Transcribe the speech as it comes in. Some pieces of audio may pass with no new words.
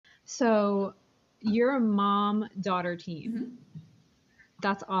So you're a mom-daughter team. Mm-hmm.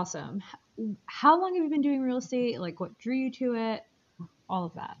 That's awesome. How long have you been doing real estate? Like, what drew you to it? All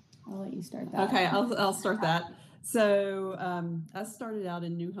of that. I'll let you start that. Okay, I'll start that. So I started out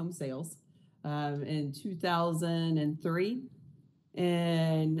in new home sales in 2003.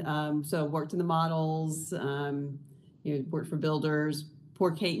 And so worked in the models, worked for builders.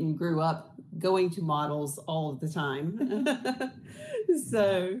 Poor Caton grew up going to models all of the time.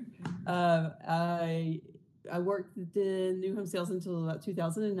 So I worked in new home sales until about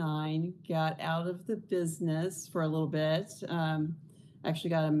 2009, got out of the business for a little bit.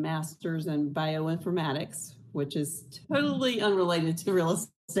 Actually got a master's in bioinformatics, which is totally unrelated to real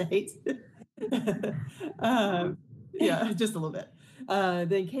estate. Yeah, just a little bit.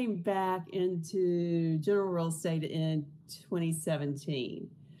 Then came back into general real estate in 2017,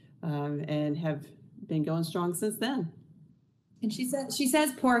 and have been going strong since then. And she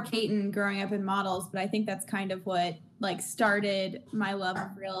says poor Caton growing up in models, but I think that's kind of what like started my love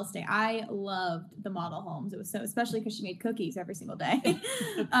of real estate. I loved the model homes. It was so, especially because she made cookies every single day.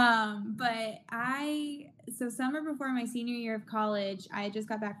 So summer before my senior year of college, I had just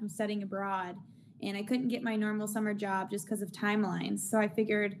got back from studying abroad, and I couldn't get my normal summer job just because of timelines. So I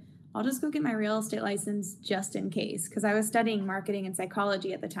figured I'll just go get my real estate license just in case, because I was studying marketing and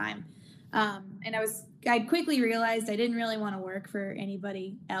psychology at the time. And I quickly realized I didn't really want to work for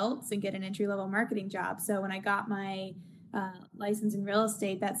anybody else and get an entry-level marketing job. So when I got my license in real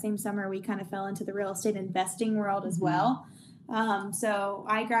estate that same summer, we kind of fell into the real estate investing world as well. So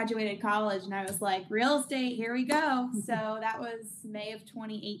I graduated college and I was like, real estate, here we go. So that was May of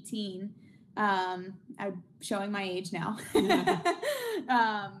 2018. I'm showing my age now.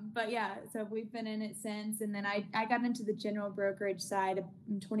 But yeah, so we've been in it since. And then I got into the general brokerage side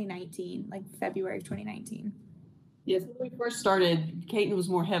in 2019, like February of 2019. Yes, when we first started, Caton was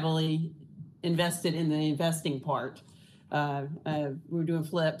more heavily invested in the investing part. We were doing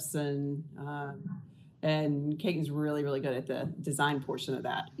flips, and Caton's really, really good at the design portion of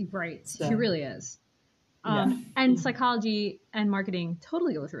that. Right. So, she really is. Yeah. And psychology and marketing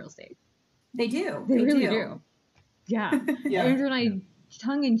totally go with real estate. They do. They really do. Yeah. Yeah. Andrew and I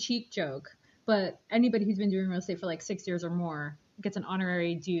tongue-in-cheek joke, but anybody who's been doing real estate for like 6 years or more gets an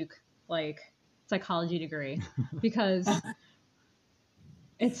honorary Duke like psychology degree, because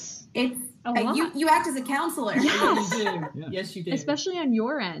it's a lot. You act as a counselor. Yes, you do. Yeah. Yes, you do. Especially on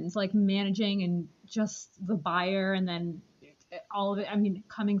your end, like managing and just the buyer, and then all of it. I mean,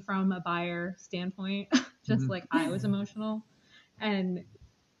 coming from a buyer standpoint, just like I was emotional, and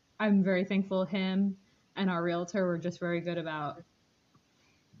I'm very thankful him and our realtor were just very good about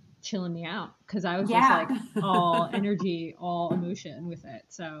chilling me out, because I was just like all energy, all emotion with it.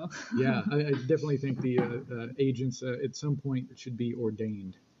 So yeah, I definitely think the agents at some point should be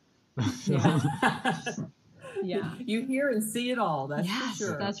ordained. So. Yeah. You hear and see it all. That's for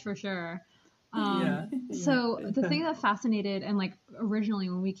sure. That's for sure. So the thing that fascinated, and like originally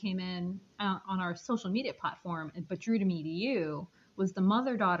when we came in on our social media platform, but drew to me to you, was the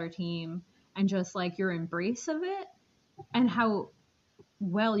mother-daughter team, and just like your embrace of it and how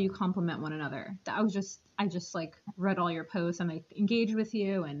well you complement one another. I just like read all your posts and I engaged with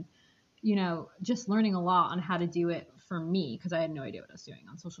you, and just learning a lot on how to do it for me, because I had no idea what I was doing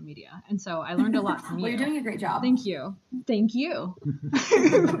on social media. And so I learned a lot from you. Well, you're doing a great job. Thank you.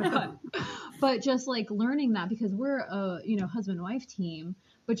 But just like learning that, because we're a husband-wife team,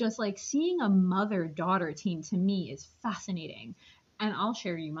 but just like seeing a mother-daughter team to me is fascinating. And I'll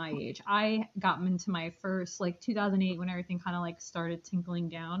share you my age. I got into my first, like 2008, when everything kind of like started tinkling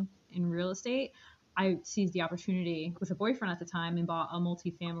down in real estate. I seized the opportunity with a boyfriend at the time and bought a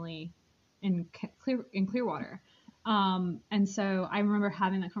multifamily in Clearwater. And so I remember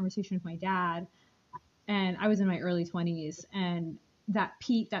having that conversation with my dad, and I was in my early 20s, and that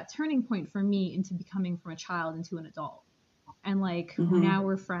turning point for me into becoming from a child into an adult. And like, now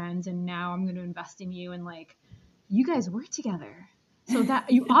we're friends, and now I'm going to invest in you, and like, you guys work together. So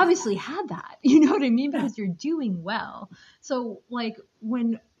that you obviously had that, you know what I mean? Because you're doing well. So like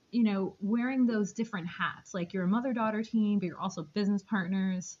when, wearing those different hats, like you're a mother-daughter team, but you're also business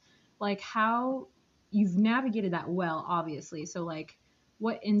partners, like how you've navigated that well, obviously. So like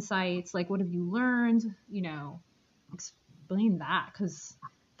what insights, like what have you learned, explain that, because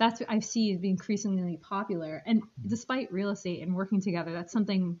that's what I see is increasingly popular. And despite real estate and working together, that's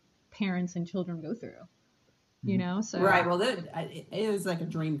something parents and children go through. So right. Well, it was like a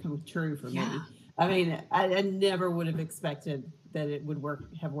dream come true for me. I mean, I never would have expected that it would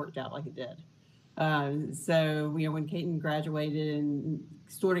have worked out like it did. So, when Kaiten graduated and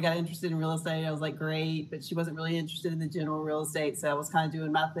sort of got interested in real estate, I was like, great, but she wasn't really interested in the general real estate. So I was kind of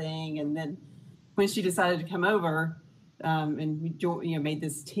doing my thing. And then when she decided to come over, and we made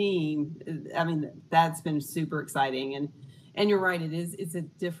this team, I mean, that's been super exciting. And you're right, it's a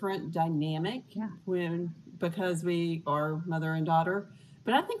different dynamic because we are mother and daughter.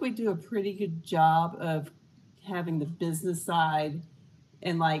 But I think we do a pretty good job of having the business side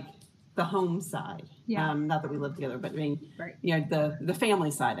and like the home side. Yeah. Not that we live together, but I mean, Right. The family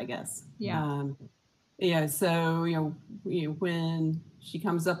side, I guess. Yeah. So when she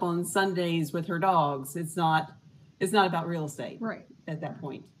comes up on Sundays with her dogs, it's not about real estate, Right. at that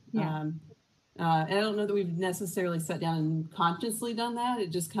point. Yeah. And I don't know that we've necessarily sat down and consciously done that.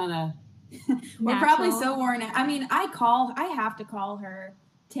 It just kind of we're probably so worn out. I mean, I have to call her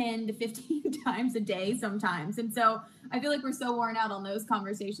 10 to 15 times a day sometimes. And so I feel like we're so worn out on those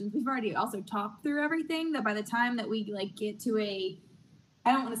conversations. We've already also talked through everything that by the time that we like get to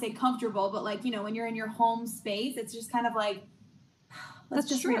I don't want to say comfortable, but like, when you're in your home space, it's just kind of like, let's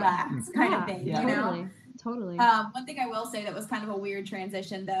just relax kind of thing, Totally. One thing I will say that was kind of a weird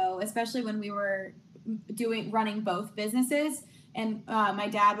transition though, especially when we were running both businesses. And my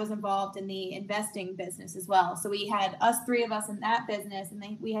dad was involved in the investing business as well. So we had three of us in that business, and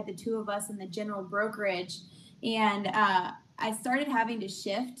then we had the two of us in the general brokerage. And I started having to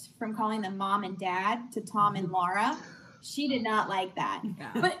shift from calling them mom and dad to Tom and Laura. She did not like that.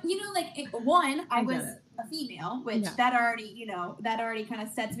 Yeah. But, I was a female, which that already kind of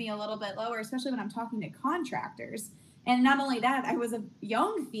sets me a little bit lower, especially when I'm talking to contractors. And not only that, I was a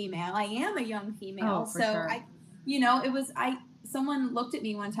young female. I am a young female. Oh, for sure. Someone looked at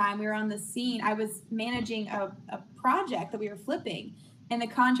me one time. We were on the scene. I was managing a project that we were flipping. And the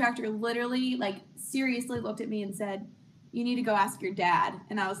contractor literally, seriously looked at me and said, "You need to go ask your dad."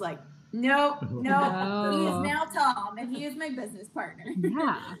 And I was like, no. He is now Tom, and he is my business partner.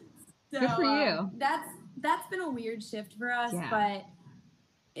 Yeah. So, good for you. That's been a weird shift for us. Yeah. But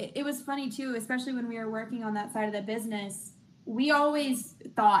it was funny, too, especially when we were working on that side of the business. We always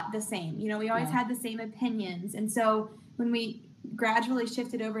thought the same. We always had the same opinions. And so when we gradually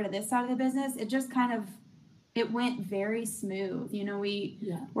shifted over to this side of the business, it just it went very smooth.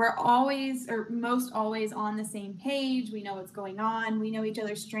 We're always, or most always, on the same page. We know what's going on. We know each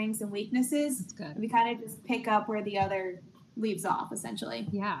other's strengths and weaknesses. That's good. We kind of just pick up where the other leaves off, essentially.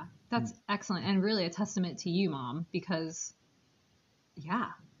 Yeah, that's excellent, and really a testament to you, Mom, because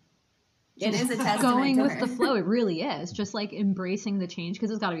it is a testament going to with her. the flow. It really is just like embracing the change,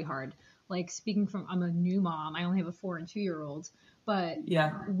 because it's got to be hard. Like, speaking from, I'm a new mom. I only have a 4 and 2-year-olds, but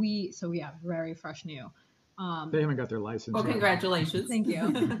very fresh new. They haven't got their license. Well, congratulations. Thank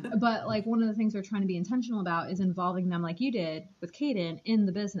you. But like, one of the things we're trying to be intentional about is involving them, like you did with Kaiten, in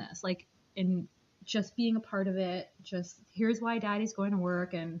the business, like in just being a part of it. Just, here's why Daddy's going to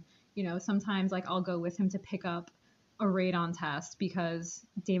work, and sometimes like I'll go with him to pick up a radon test because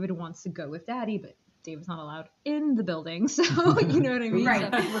David wants to go with Daddy, but David's not allowed in the building, so you know what I mean.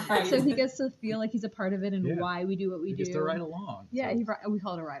 Right. So he gets to feel like he's a part of it and why we do what we do. He gets to ride along. Yeah, we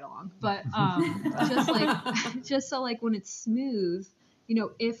call it a ride along. But just so like when it's smooth,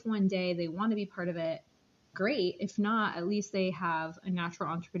 if one day they want to be part of it, great. If not, at least they have a natural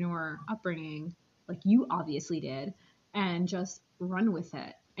entrepreneur upbringing, like you obviously did, and just run with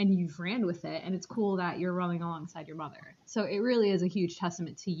it. And you've ran with it, and it's cool that you're running alongside your mother. So it really is a huge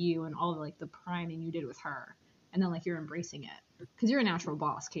testament to you and all the priming you did with her, and then you're embracing it because you're a natural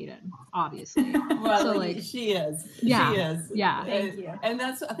boss, Kaiten, obviously. Well, so, she is. Yeah, she is. Yeah. Thank you. And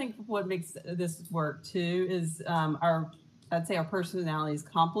that's, I think, what makes this work too is I'd say our personalities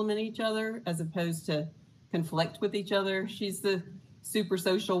complement each other as opposed to conflict with each other. She's the super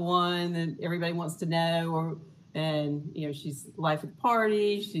social one that everybody wants to know, and she's life at the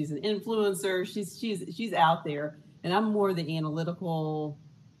party. She's an influencer. She's out there, and I'm more the analytical,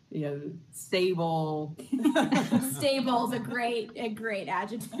 stable. Stable is a great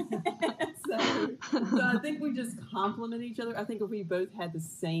adjective. so I think we just complement each other. I think if we both had the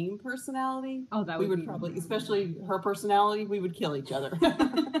same personality, we would probably, especially her personality, we would kill each other.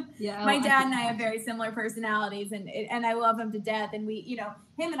 Yeah, my dad and I have very similar personalities, and I love him to death. And we,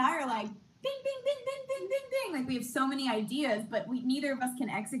 him and I are like, bing, bing, bing, bing, bing, bing, bing. Like, we have so many ideas, but neither of us can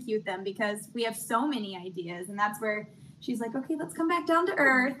execute them because we have so many ideas. And that's where she's like, okay, let's come back down to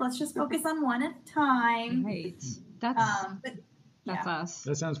earth. Let's just focus on one at a time. Right. That's us.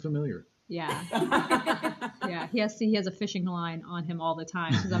 That sounds familiar. Yeah. Yeah. He has a fishing line on him all the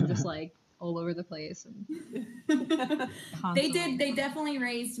time because I'm just like all over the place. And they definitely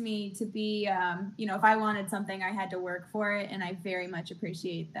raised me to be, if I wanted something, I had to work for it. And I very much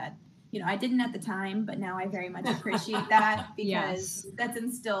appreciate that I didn't at the time, but now I very much appreciate that because Yes. that's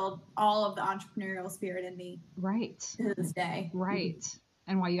instilled all of the entrepreneurial spirit in me Right. to this day. Right.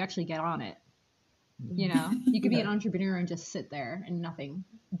 And why you actually get on it. You could be an entrepreneur and just sit there and nothing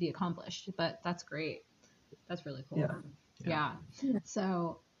be accomplished, but that's great. That's really cool. Yeah.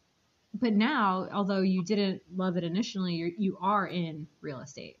 So, but now, although you didn't love it initially, you are in real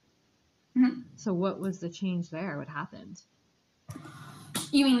estate. Mhm. So what was the change there? What happened?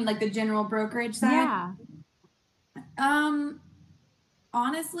 You mean like the general brokerage side? Yeah.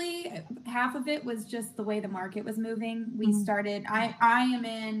 Honestly, half of it was just the way the market was moving. We Mhm. started, I am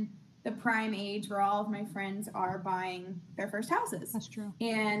in the prime age where all of my friends are buying their first houses. That's true.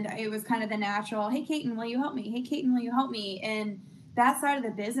 And it was kind of the natural, hey, Kaiten, will you help me? Hey, Kaiten, will you help me? And that side of the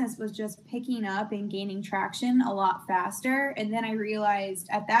business was just picking up and gaining traction a lot faster. And then I realized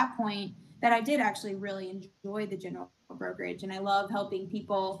at that point that I did actually really enjoy the general brokerage. And I love helping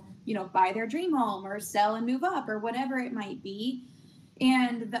people, buy their dream home or sell and move up or whatever it might be.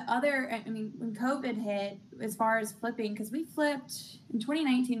 And the other, when COVID hit, as far as flipping, because we flipped in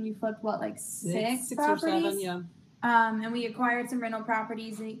 2019, we flipped six or properties? 7, yeah. And we acquired some rental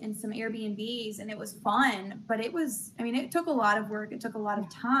properties and some Airbnbs, and it was fun, but it took a lot of work. It took a lot of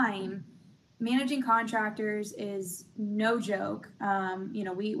time. Managing contractors is no joke.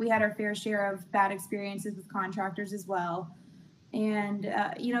 We had our fair share of bad experiences with contractors as well. And,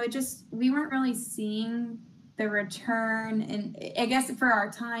 we weren't really seeing the return, and I guess for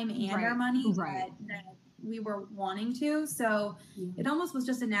our time and our money that we were wanting to. So it almost was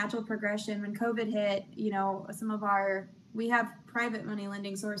just a natural progression. When COVID hit, we have private money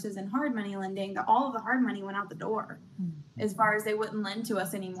lending sources and hard money lending. All of the hard money went out the door as far as they wouldn't lend to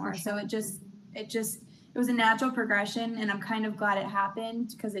us anymore. So it was a natural progression, and I'm kind of glad it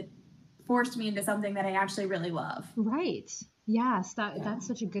happened because it forced me into something that I actually really love. Right. Yes. That's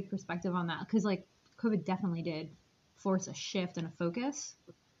such a good perspective on that. Because COVID definitely did force a shift and a focus,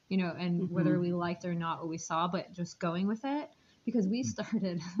 and whether we liked it or not what we saw, but just going with it, because we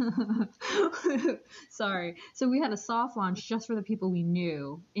started, so we had a soft launch just for the people we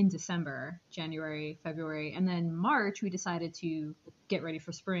knew in December, January, February, and then March we decided to get ready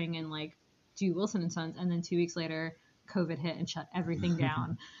for spring and do Wilson & Sons, and then 2 weeks later COVID hit and shut everything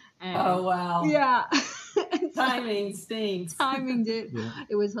down. And, oh, wow. Yeah. Timing stinks. Timing did. Yeah.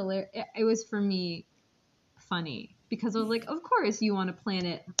 It was hilarious. It was, for me, funny because I was like, of course you want to plan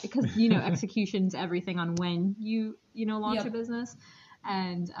it because execution's everything on when you launch a business,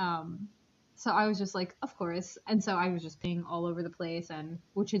 and so I was just like, of course. And so I was just being all over the place, and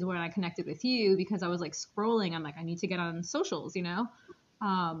which is when I connected with you, because I was scrolling. I'm like, I need to get on socials,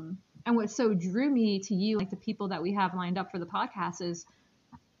 and what so drew me to you, the people that we have lined up for the podcast, is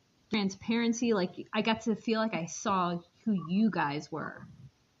transparency. I got to feel like I saw who you guys were,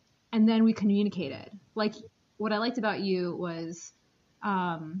 and then we communicated. What I liked about you was,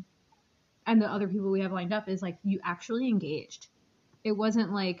 and the other people we have lined up, is you actually engaged. It wasn't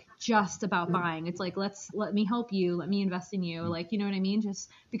just about buying. It's let me help you, let me invest in you. You know what I mean?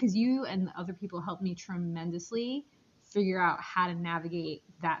 Just because you and the other people helped me tremendously figure out how to navigate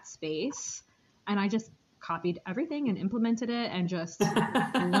that space. And I just copied everything and implemented it and just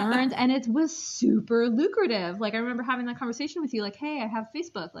learned, and it was super lucrative. I remember having that conversation with you, hey, I have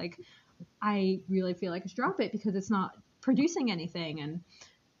Facebook. I really feel like I should drop it because it's not producing anything. And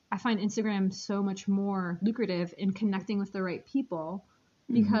I find Instagram so much more lucrative in connecting with the right people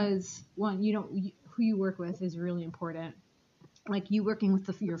because one, who you work with is really important. You working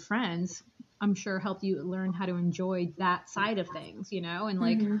with your friends, I'm sure helped you learn how to enjoy that side of things,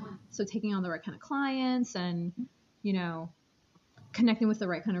 and so taking on the right kind of clients and, connecting with the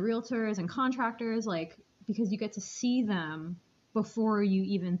right kind of realtors and contractors, because you get to see them before you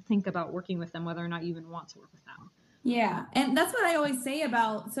even think about working with them, whether or not you even want to work with them. Yeah. And that's what I always say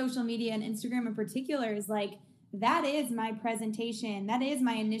about social media and Instagram in particular is that is my presentation. That is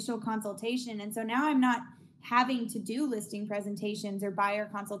my initial consultation. And so now I'm not having to do listing presentations or buyer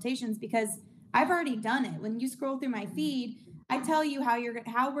consultations because I've already done it. When you scroll through my feed, I tell you how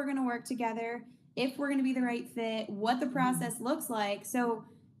we're going to work together, if we're going to be the right fit, what the process looks like. So,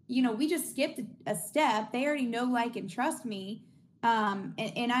 we just skipped a step. They already know, and trust me.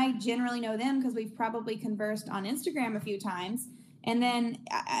 And I generally know them because we've probably conversed on Instagram a few times. And then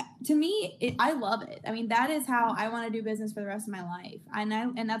to me, I love it. That is how I want to do business for the rest of my life.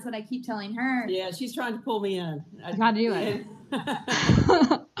 And that's what I keep telling her. Yeah, she's trying to pull me in. I got to do it.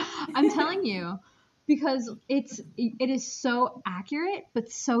 I'm telling you, because it is so accurate,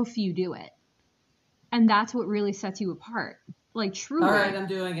 but so few do it. And that's what really sets you apart. Like truly. All right, I'm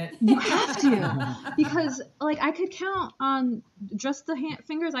doing it. You have to, because like I could count on just the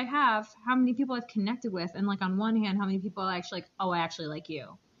fingers I have how many people I've connected with, and like on one hand how many people I actually like, oh, I actually like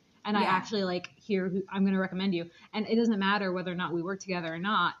you, and I actually like I'm going to recommend you, and it doesn't matter whether or not we work together or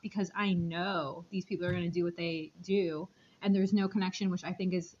not, because I know these people are going to do what they do, and there's no connection, which I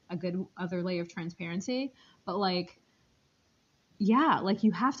think is a good other layer of transparency. But like, yeah, like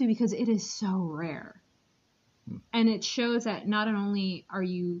you have to, because it is so rare. And it shows that not only are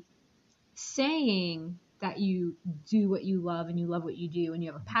you saying that you do what you love and you love what you do and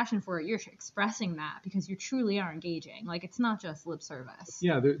you have a passion for it, you're expressing that because you truly are engaging. Like, it's not just lip service.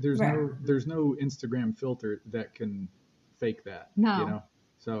 Yeah, there's no Instagram filter that can fake that. No. You know?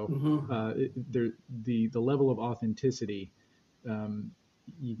 So the level of authenticity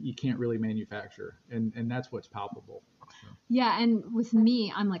you can't really manufacture, and that's what's palpable. So. Yeah, and with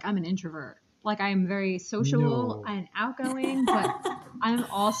me, I'm an introvert. Like, I'm very sociable and outgoing, but I'm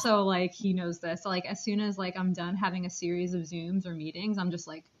also like, he knows this. Like, as soon as like I'm done having a series of Zooms or meetings, I'm just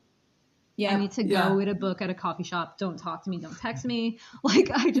like, I need to go read a book at a coffee shop. Don't talk to me. Don't text me. Like,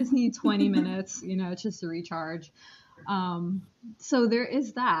 I just need 20 minutes, just to recharge. So there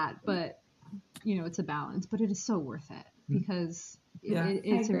is that, but it's a balance, but it is so worth it, because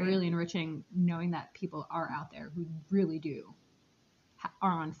it's really enriching knowing that people are out there who really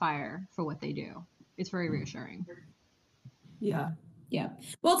are on fire for what they do. It's very reassuring. Yeah.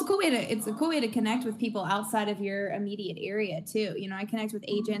 Well, it's a cool way to connect with people outside of your immediate area too. I connect with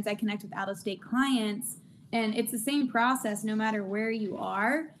agents, I connect with out-of-state clients, and it's the same process no matter where you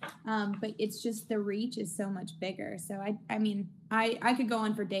are. But it's just the reach is so much bigger. So I could go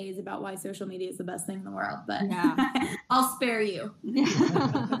on for days about why social media is the best thing in the world, but I'll spare you.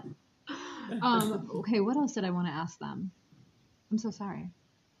 Okay, what else did I want to ask them? I'm so sorry.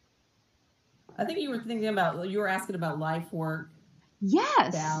 I think you were asking about life work.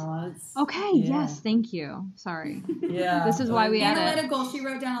 Yes. Balance. Okay. Yeah. Yes. Thank you. Sorry. Yeah. This is why we edit. Analytical. She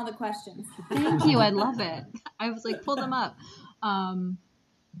wrote down all the questions. Thank you. I love it. I was like, pull them up.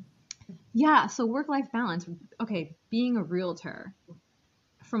 Yeah. So work-life balance. Okay. Being a realtor,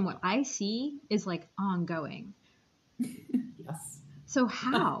 from what I see, is like ongoing. Yes. So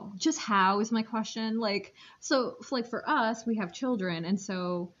how? Just how is my question. Like, so like for us, we have children. And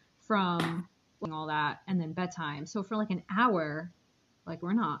so from all that and then bedtime. So for like an hour, like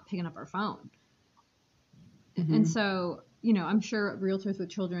we're not picking up our phone. Mm-hmm. And so, I'm sure realtors with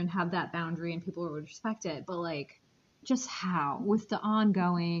children have that boundary and people would respect it. But like, just how? With the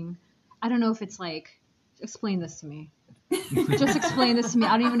ongoing, I don't know if it's like, explain this to me. Just explain this to me.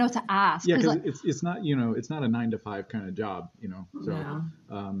 I don't even know what to ask. Yeah, because it's not it's not a 9-to-5 kind of job, So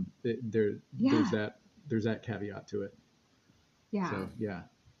there's that caveat to it. Yeah. So yeah.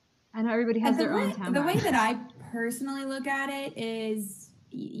 I know everybody has their own time. The way that I personally look at it is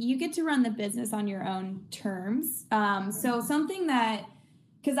you get to run the business on your own terms. So something that,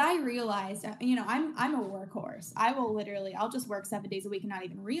 because I realized, I'm a workhorse. I'll just work 7 days a week and not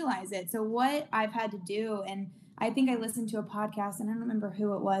even realize it. So what I've had to do, and I think I listened to a podcast, and I don't remember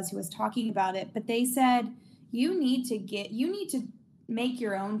who it was who was talking about it, but they said you need to make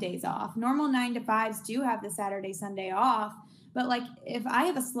your own days off. Normal 9-to-5s do have the Saturday, Sunday off, but like if I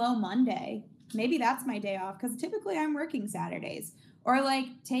have a slow Monday, maybe that's my day off, because typically I'm working Saturdays. Or like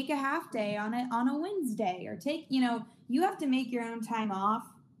take a half day on a Wednesday, or take, you have to make your own time off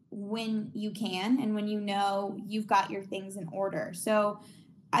when you can and when you've got your things in order. So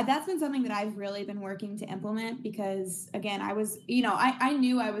that's been something that I've really been working to implement, because again, I was, I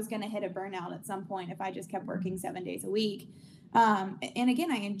knew I was going to hit a burnout at some point if I just kept working 7 days a week. And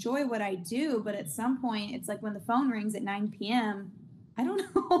again, I enjoy what I do, but at some point it's like when the phone rings at 9 p.m., I don't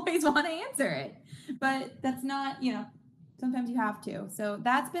always want to answer it, but that's not, sometimes you have to. So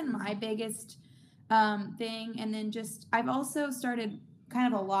that's been my biggest thing. And then I've also started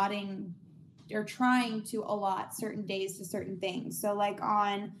kind of allotting or trying to allot certain days to certain things. So like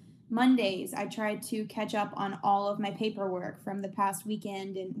on Mondays, I tried to catch up on all of my paperwork from the past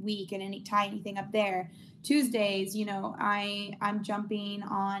weekend and week and tie anything up there. Tuesdays, I'm jumping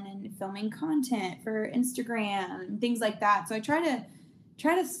on and filming content for Instagram and things like that. So I try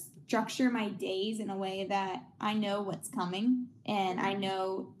to structure my days in a way that I know what's coming and I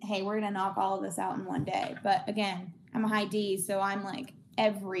know, hey, we're going to knock all of this out in one day. But again, I'm a high D, so I'm like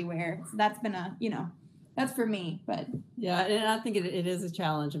everywhere. So that's been that's for me, but yeah. And I think it is a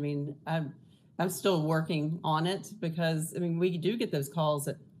challenge. I mean, I'm still working on it, because we do get those calls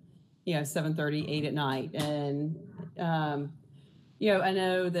at 7:30, 8 at night. And, I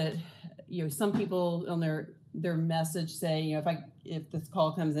know that, some people on their message say, if this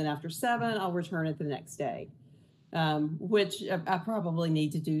call comes in after 7, I'll return it the next day. which I probably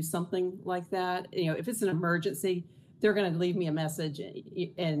need to do something like that. If it's an emergency, they're going to leave me a message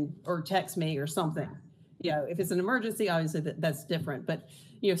or text me or something. If it's an emergency, obviously that's different. But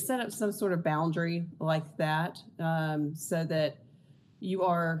set up some sort of boundary like that, so that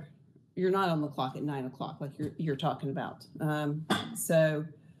you're not on the clock at 9 o'clock like you're talking about. So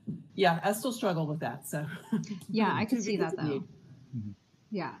yeah, I still struggle with that. So yeah, I can see that though. Mm-hmm.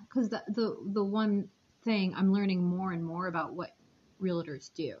 Yeah, because the one thing I'm learning more and more about what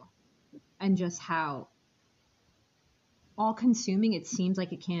realtors do, and just how all consuming it seems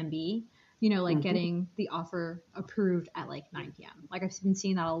like it can be. Like mm-hmm. getting the offer approved at like 9 p.m. Like I've been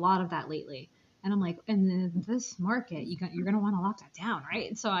seeing that a lot of that lately. And I'm like, in this market, you're going to want to lock that down, right?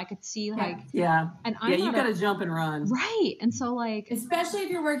 And so I could see like, yeah, and you got to jump and run, right? And so like, especially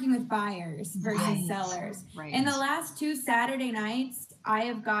if you're working with buyers versus sellers. Right. In the last 2 Saturday nights, I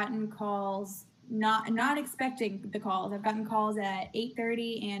have gotten calls, not expecting the calls. I've gotten calls at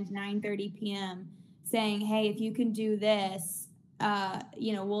 8:30 and 9:30 p.m. saying, hey, if you can do this,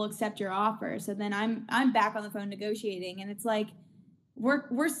 we'll accept your offer. So then I'm back on the phone negotiating, and it's like,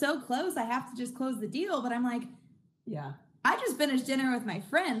 we're so close. I have to just close the deal. But I'm like, yeah, I just finished dinner with my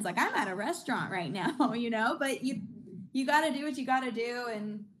friends. Like I'm at a restaurant right now, but you got to do what you got to do.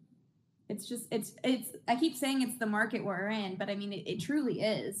 And it's just, I keep saying it's the market we're in, but I mean, it truly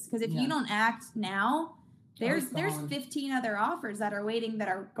is. Cause if you don't act now, there's 15 other offers that are waiting that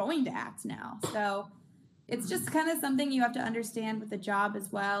are going to act now. So it's just kind of something you have to understand with the job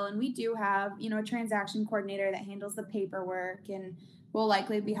as well. And we do have, a transaction coordinator that handles the paperwork, and we'll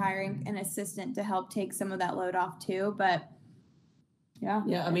likely be hiring an assistant to help take some of that load off too. But yeah.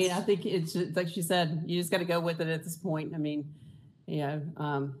 I mean, I think it's just, like she said, you just got to go with it at this point. I mean,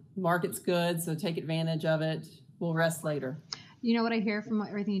 market's good, so take advantage of it. We'll rest later. What I hear from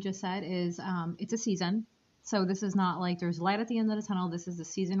everything you just said is it's a season. So this is not like there's light at the end of the tunnel. This is the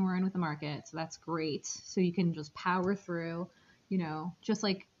season we're in with the market. So that's great. So you can just power through, just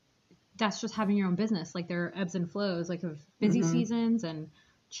like that's just having your own business. Like there are ebbs and flows, like of busy mm-hmm. seasons and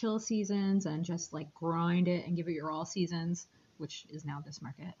chill seasons, and just like grind it and give it your all seasons, which is now this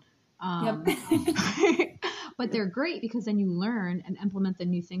market. Yep. But they're great because then you learn and implement the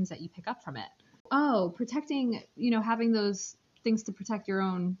new things that you pick up from it. Oh, protecting, having those things to protect your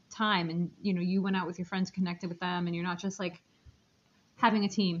own time, and you went out with your friends, connected with them, and you're not just like having a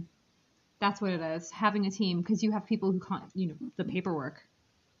team. That's what it is, having a team, because you have people who can't, the paperwork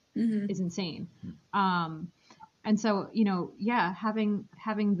mm-hmm. is insane. And so having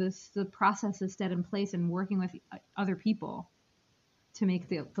the processes set in place and working with other people to make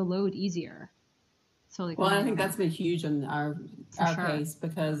the load easier. So like, I think that's been huge in our case,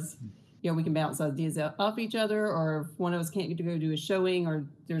 because we can bounce ideas off each other, or if one of us can't get to go do a showing, or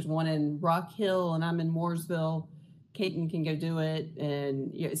there's one in Rock Hill and I'm in Mooresville, Caton can go do it.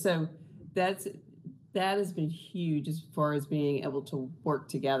 And so that has been huge as far as being able to work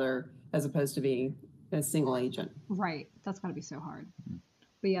together as opposed to being a single agent. Right. That's got to be so hard.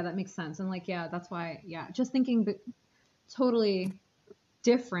 But yeah, that makes sense. And like, that's why, just thinking totally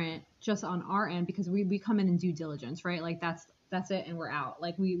different just on our end, because we come in and do diligence, right? Like that's it, and we're out.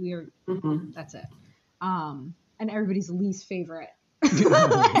 Like we are mm-hmm. that's it. And everybody's least favorite. You know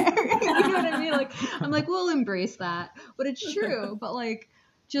what I mean? Like I'm like, we'll embrace that, but it's true. But like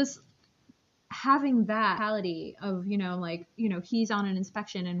just having that mentality of he's on an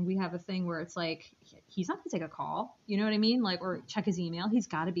inspection, and we have a thing where it's like he's not gonna take a call, you know what I mean? Like, or check his email. He's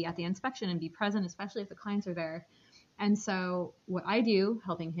got to be at the inspection and be present, especially if the clients are there. And so what I do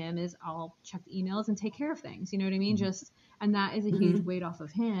helping him is I'll check the emails and take care of things. You know what I mean? And that is a huge mm-hmm. weight off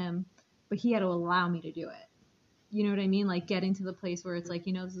of him, but he had to allow me to do it. You know what I mean? Like getting to the place where it's like,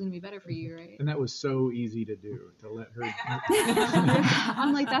 this is going to be better for you, right? And that was so easy to do, to let her.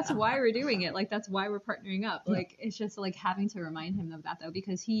 I'm like, that's why we're doing it. Like, that's why we're partnering up. Like, it's just like having to remind him of that though,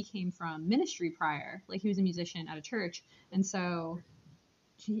 because he came from ministry prior. Like he was a musician at a church. And so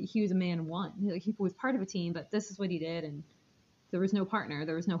he was a man one. Like he was part of a team, but this is what he did, and there was no partner,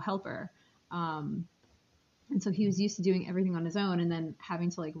 there was no helper, and so he was used to doing everything on his own, and then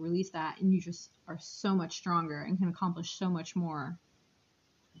having to like release that, and you just are so much stronger and can accomplish so much more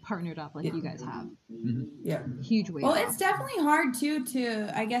partnered up like you guys have. Mm-hmm. Yeah, huge weight. Well, it's definitely hard too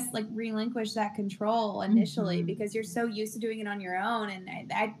to, I guess, like relinquish that control initially mm-hmm. because you're so used to doing it on your own,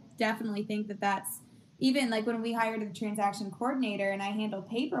 and I definitely think that's. Even like when we hired a transaction coordinator and I handled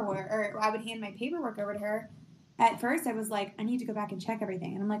paperwork, or I would hand my paperwork over to her, at first I was like, I need to go back and check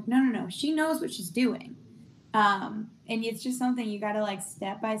everything. And I'm like, no. She knows what she's doing. And it's just something you got to like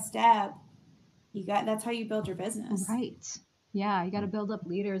step by step. That's how you build your business. Right. Yeah. You got to build up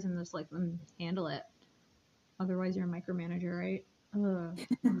leaders and just like them handle it. Otherwise, you're a micromanager, right? Ugh,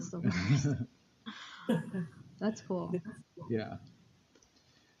 that's the worst. That's cool. Yeah.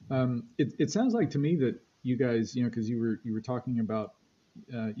 It sounds like to me that you guys, because you were talking about,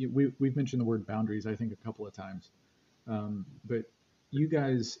 we've mentioned the word boundaries, I think, a couple of times. But you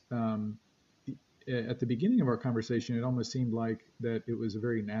guys, at the beginning of our conversation, it almost seemed like that it was a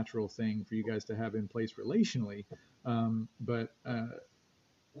very natural thing for you guys to have in place relationally. But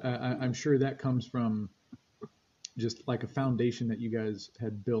I'm sure that comes from just like a foundation that you guys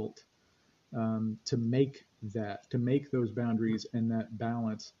had built to make those boundaries and that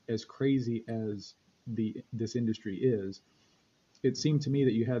balance, as crazy as this industry is. It seemed to me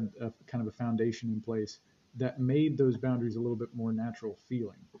that you had a kind of a foundation in place that made those boundaries a little bit more natural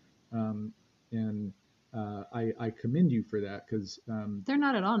feeling. And I commend you for that, because They're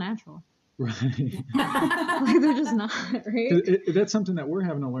not at all natural. right. Like, they're just not, right? That's something that we're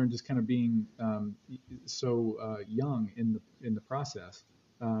having to learn, just kind of being so young in the process,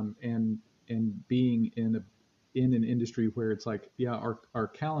 and being in an industry where it's like, yeah, our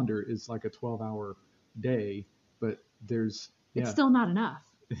calendar is like a 12-hour day, but it's still not enough.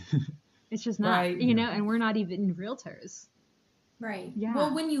 It's just not, Right. and we're not even realtors. Right. Yeah.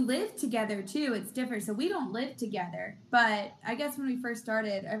 Well, when you live together too, it's different. So we don't live together, but I guess when we first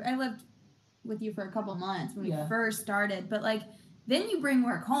started, I lived with you for a couple months when we first started, but like then you bring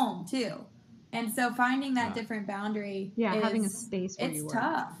work home too, and so finding that different boundary, having a space where you it's work.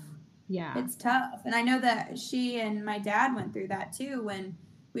 tough. Yeah, It's tough, and I know that she and my dad went through that too when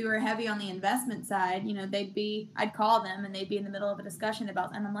we were heavy on the investment side. I'd call them and they'd be in the middle of a discussion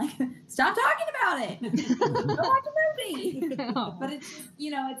about, and I'm like, stop talking about it. Go watch a movie. But it's just,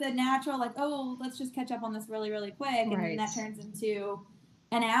 it's a natural, like, oh, let's just catch up on this really, really quick. And then that turns into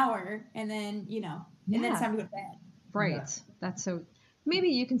an hour, and then, and then it's time to go to bed. Right. Yeah. That's so, maybe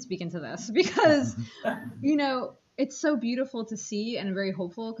you can speak into this, because, it's so beautiful to see and very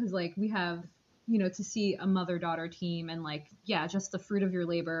hopeful, because like we have, to see a mother-daughter team and like, just the fruit of your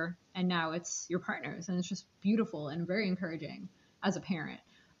labor, and now it's your partners, and it's just beautiful and very encouraging as a parent.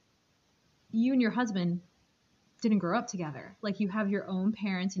 You and your husband didn't grow up together. Like, you have your own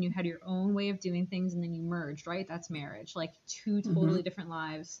parents and you had your own way of doing things, and then you merged, right? That's marriage. Like, two totally different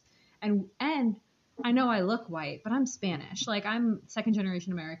lives. And I know I look white, but I'm Spanish. Like, I'm second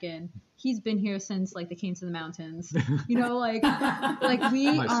generation American. He's been here since like they came to the mountains. Like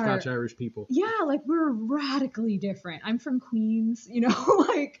we My are Scotch-Irish people. Yeah, like we're radically different. I'm from Queens,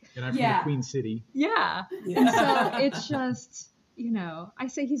 like. And I'm from the Queen City. Yeah. And so it's just, I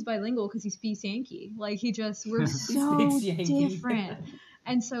say he's bilingual because he speaks Yankee. Like we're so different.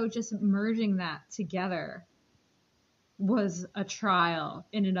 And so just merging that together was a trial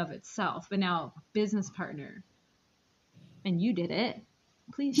in and of itself. But now, business partner, and you did it.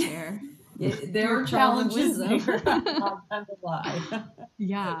 Please share. There are challenges there. I'll lie.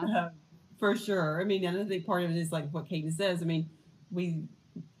 Yeah. For sure. I mean, and I think part of it is like what Katie says. I mean, we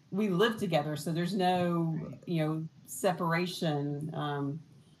live together, so there's no, separation.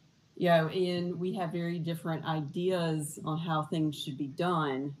 And we have very different ideas on how things should be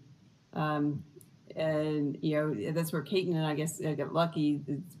done. And that's where Keaton and I guess got lucky.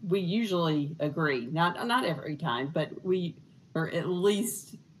 We usually agree, not every time, but we are at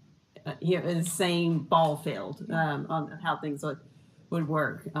least in the same ball field on how things would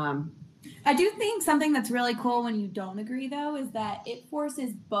work. I do think something that's really cool when you don't agree, though, is that it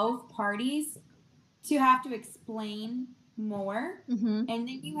forces both parties to have to explain more, and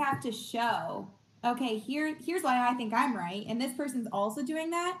then you have to show, okay, here's why I think I'm right, and this person's also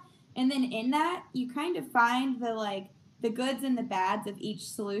doing that. And then in that, you kind of find the goods and the bads of each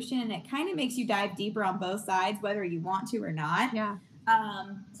solution, and it kind of makes you dive deeper on both sides, whether you want to or not. Yeah.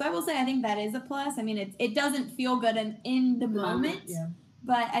 So I will say I think that is a plus. I mean, it doesn't feel good in the moment,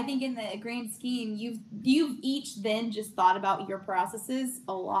 but I think in the grand scheme, you've each then just thought about your processes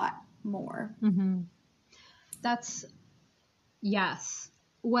a lot more. Mm-hmm. That's, yes.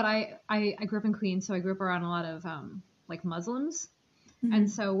 What I grew up in Queens, so I grew up around a lot of like Muslims. Mm-hmm.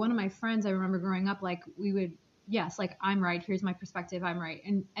 And so one of my friends, I remember growing up, like we would, like I'm right, here's my perspective, I'm right.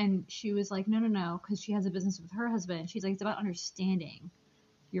 And she was like, no, because she has a business with her husband. She's like, it's about understanding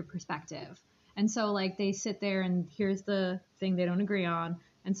your perspective. And so like they sit there and here's the thing they don't agree on.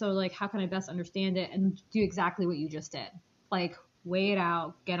 And so like, how can I best understand it and do exactly what you just did? Like weigh it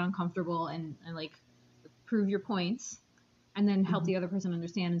out, get uncomfortable and like prove your points and then help the other person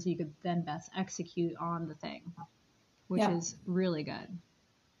understand. And so you could then best execute on the thing, which is really good.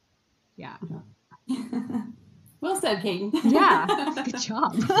 Yeah. Well said, Katie. Yeah. Good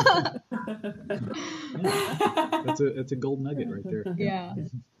job. That's a gold nugget right there. Yeah.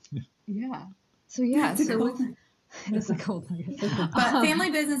 Yeah. So yeah, It's a so gold with it is a gold nugget. But family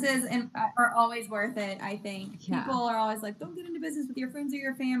businesses are always worth it, I think. Yeah. People are always like, don't get into business with your friends or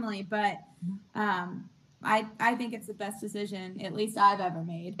your family. But I think it's the best decision, at least I've ever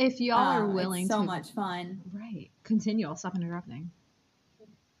made. If y'all are willing it's so to much fun. right, continue. I'll stop interrupting.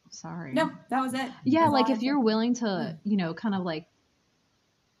 Sorry. No, that was it. Yeah, That's like all I if you're said. willing to, kind of like,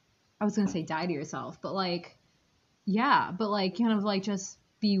 I was gonna say die to yourself, but like, yeah, but like kind of like just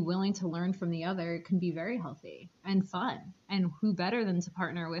be willing to learn from the other can be very healthy and fun. And who better than to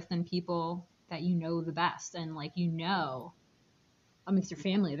partner with than people that you know the best and like amongst your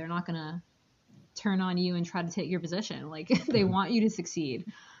family, they're not gonna turn on you and try to take your position. Like they want you to succeed.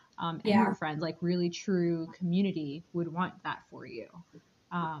 And Yeah. your friends, like really true community would want that for you.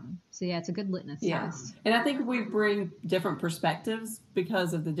 So yeah, it's a good litmus test. And I think we bring different perspectives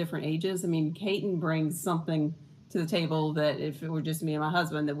because of the different ages. I mean, Kaiten brings something to the table that if it were just me and my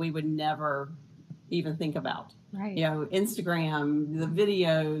husband, that we would never even think about. Right. Instagram, the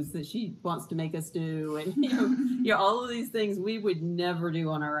videos that she wants to make us do, and all of these things we would never do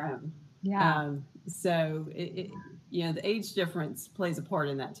on our own. Yeah. So the age difference plays a part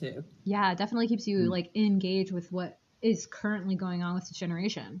in that too. Yeah, it definitely keeps you like engaged with what is currently going on with the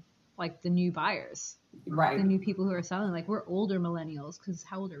generation, like the new buyers, Right? the new people who are selling. Like we're older millennials because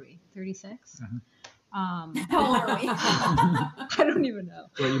how old are we? 36. How old are we? I don't even know.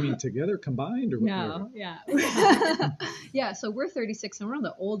 Well, you mean together, combined, or what? No, yeah, yeah. So we're 36, and we're on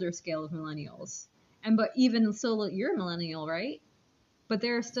the older scale of millennials. But even still, you're a millennial, right? But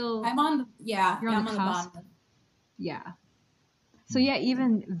they're still. I'm on. Yeah, You're on I'm the on cusp. the bottom. Yeah. So yeah,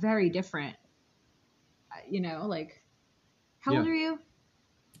 even very different. Like, how old Yeah. are you?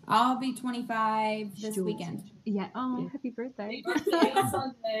 I'll be 25 this Sure. weekend. Yeah. Oh, happy birthday.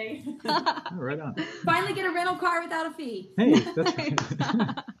 Sunday. Oh, right on. Finally get a rental car without a fee. Hey, that's right. So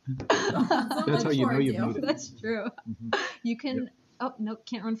That's how look you know forward you've to. made it. That's true. Mhm. You can. Oh no,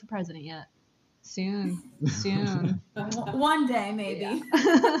 can't run for president yet. Soon. One day, maybe.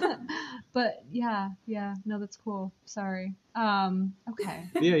 But yeah. No, that's cool. Sorry. Okay.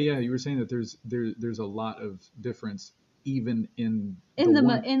 Yeah. You were saying that there's a lot of difference even in In the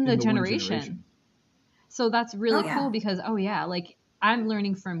one generation. So that's really Oh, yeah. cool because like I'm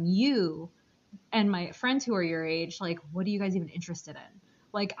learning from you and my friends who are your age. Like, what are you guys even interested in?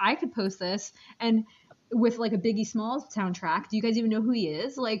 Like, I could post this and with like a Biggie Smalls soundtrack. Do you guys even know who he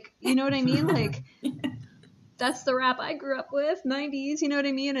is? Like, you know what I mean? Like, that's the rap I grew up with, 90s. You know what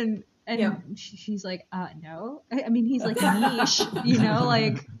I mean? And Yeah. she's like, no. I mean, he's like niche.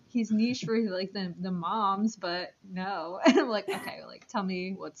 Like he's niche for like the moms, but no. And I'm like, okay, like tell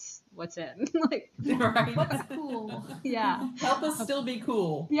me what's in. Like, Right. What's cool? yeah. Help us still be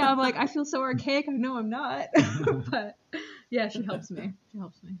cool. Yeah, I'm like, I feel so archaic. I know I'm not. But yeah, she helps me.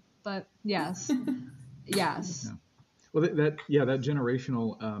 But yes. Yeah. Well, that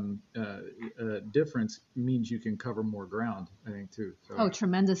generational difference means you can cover more ground, I think, too. So, Oh,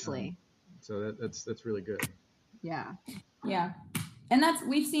 tremendously. so that's really good. Yeah. Yeah. And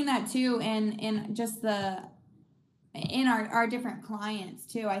we've seen that too in just in our different clients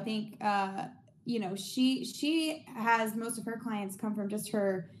too. I think she has most of her clients come from just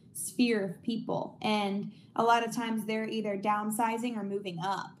her sphere of people, and a lot of times they're either downsizing or moving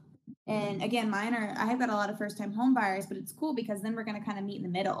up. And again, I have got a lot of first time home buyers, but it's cool because then we're going to kind of meet in the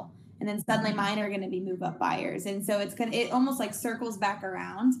middle, and then suddenly mine are going to be move up buyers. And so it almost like circles back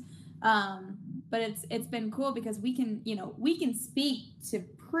around. But it's been cool because we can speak to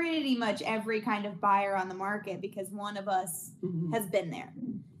pretty much every kind of buyer on the market because one of us has been there.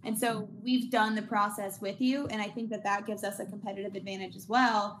 And so we've done the process with you. And I think that gives us a competitive advantage as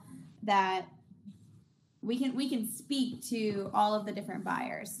well, that we can speak to all of the different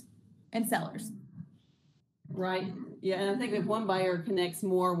buyers and sellers. Right. Yeah. And I think if one buyer connects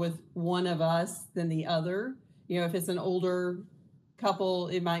more with one of us than the other, if it's an older couple,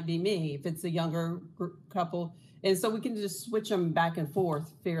 it might be me. If it's a younger couple. And so we can just switch them back and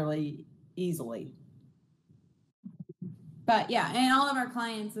forth fairly easily. But yeah, and all of our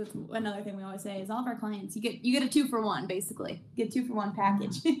clients, that's another thing we always say is all of our clients, you get a 2-for-1 basically. You get 2-for-1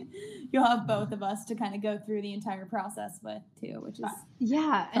 package. You'll have both of us to kind of go through the entire process with too, which is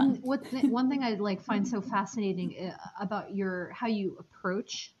Yeah, fun. and one thing I like find so fascinating about how you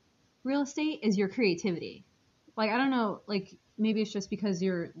approach real estate is your creativity. Like, I don't know, like maybe it's just because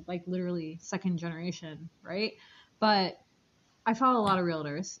you're like literally second generation, right? But I follow a lot of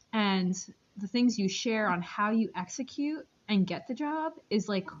realtors, and the things you share on how you execute and get the job is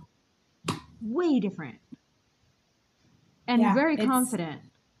like way different and Yeah, very it's- confident.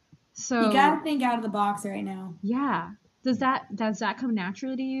 So you got to think out of the box right now. yeah, Does that come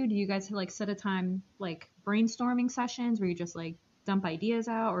naturally to you? Do you guys like set a time like brainstorming sessions where you just like dump ideas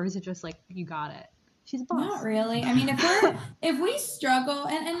out, or is it just like you got it? She's a boss. Not really. I mean, if we struggle,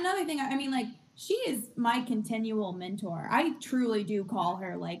 and another thing, I mean, like she is my continual mentor. I truly do call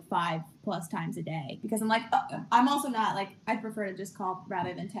her like 5+ times a day because I'm like, I'm also not like I prefer to just call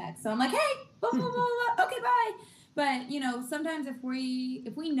rather than text. So I'm like, hey, blah blah blah, blah. Okay, bye. But you know, sometimes if we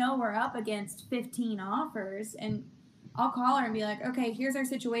know we're up against 15 offers, and I'll call her and be like, okay, here's our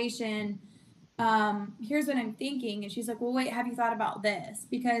situation. Here's what I'm thinking. And she's like, well, wait, have you thought about this?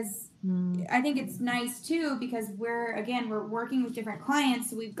 Because I think it's nice too, because we're working with different clients.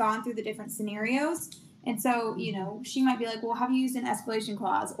 So we've gone through the different scenarios. And so, you know, she might be like, well, have you used an escalation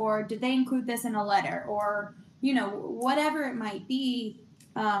clause, or did they include this in a letter, or, you know, whatever it might be.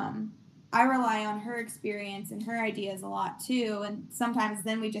 I rely on her experience and her ideas a lot too. And sometimes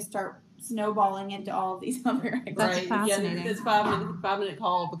then we just start snowballing into all of these other ideas. That's Right. fascinating. Yeah, this 5-minute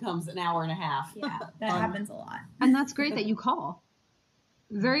call becomes an hour and a half. Yeah, that happens a lot. And that's great that you call.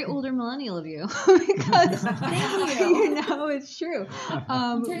 Very older millennial of you, because Thank you. you know it's true.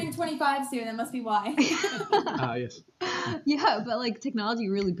 I'm turning 25 soon. That must be why. Yes. Yeah, but like technology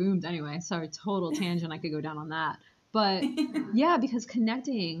really boomed anyway. Sorry, total tangent. I could go down on that. But yeah, because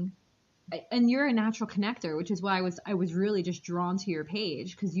connecting, and you're a natural connector, which is why I was really just drawn to your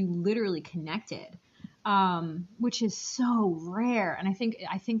page, because you literally connected, which is so rare. And I think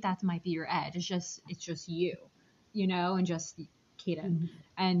that might be your edge. It's just you, you know, and just Kaden,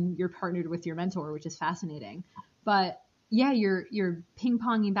 and you're partnered with your mentor, which is fascinating. But yeah, you're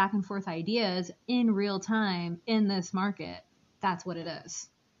ping-ponging back and forth ideas in real time in this market. That's what it is.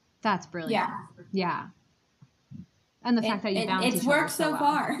 That's brilliant. Yeah. And the fact that you balance it's each other worked so well.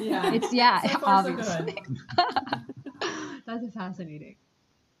 far. Yeah. It's So far, so obviously. good. That's fascinating.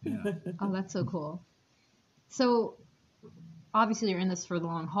 Yeah. Oh, that's so cool. So obviously you're in this for the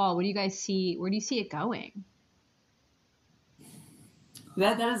long haul. What do you guys see? Where do you see it going?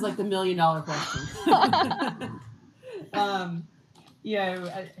 That is like the $1 million question.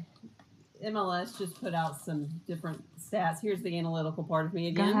 MLS just put out some different stats. Here's the analytical part of me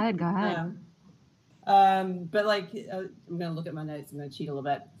again. Go ahead. But like, I'm going to look at my notes. I'm going to cheat a little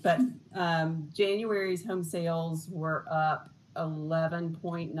bit. But January's home sales were up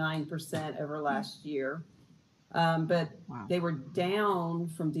 11.9% over last year. But Wow. they were down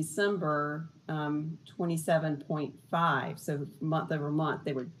from December 27.5. So month over month,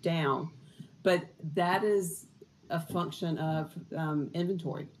 they were down. But that is a function of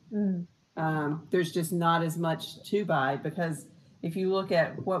inventory. There's just not as much to buy, because if you look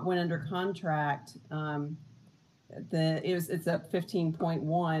at what went under contract, it's up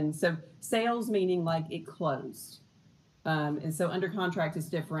 15.1. So sales meaning like it closed. And so under contract is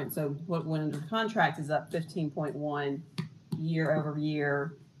different. So what went under contract is up 15.1 year over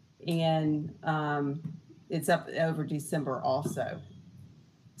year. And it's up over December also.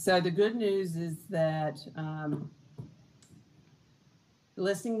 So the good news is that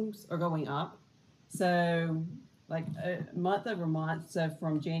listings are going up. So like month over month, so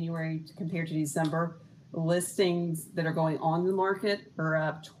from January compared to December, listings that are going on the market are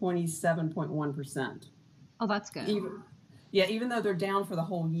up 27.1%. Oh, that's good. Even though they're down for the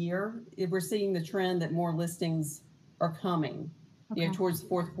whole year, we're seeing the trend that more listings are coming. Okay. Towards the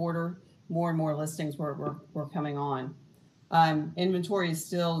fourth quarter, more and more listings were coming on. Inventory is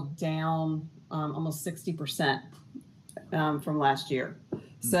still down almost 60% from last year.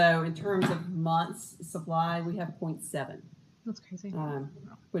 So in terms of months supply, we have 0.7. That's crazy.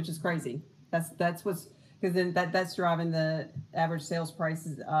 Which is crazy. That's what's, because then that's driving the average sales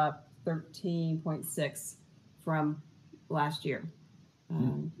prices up 13.6 from last year.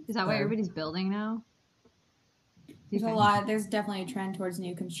 Is that why everybody's building now? There's definitely a trend towards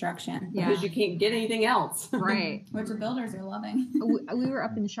new construction. Yeah. Because you can't get anything else. Right. Which the builders are loving. We were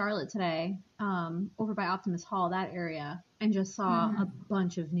up in Charlotte today, over by Optimus Hall, that area, and just saw a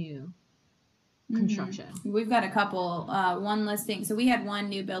bunch of new construction. We've got a couple, one listing. So we had one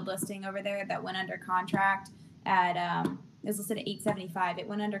new build listing over there that went under contract at, it was listed at $875. It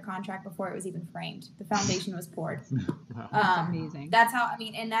went under contract before it was even framed. The foundation was poured. Wow. That's amazing. That's how, I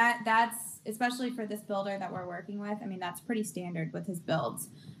mean, and that's, especially for this builder that we're working with, I mean, that's pretty standard with his builds.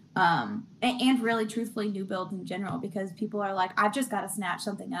 And really truthfully new builds in general, because people are like, I've just got to snatch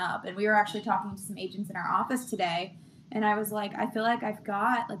something up. And we were actually talking to some agents in our office today, and I was like, I feel like I've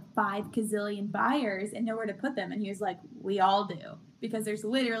got like 5 gazillion buyers and nowhere to put them. And he was like, we all do, because there's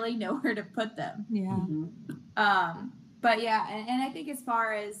literally nowhere to put them. Yeah. But yeah, and I think as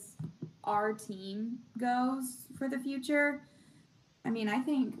far as our team goes for the future, I mean, I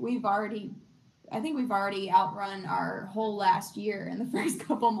think we've already I think we've already outrun our whole last year in the first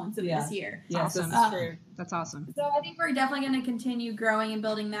couple months of this year. Yes, Awesome. this is true. That's awesome. So I think we're definitely going to continue growing and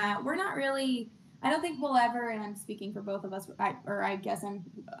building that. We're not really, I don't think we'll ever, and I'm speaking for both of us, I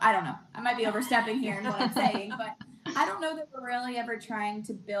don't know. I might be overstepping here in what I'm saying, but I don't know that we're really ever trying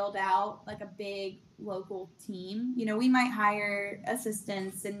to build out like a big local team. You know, we might hire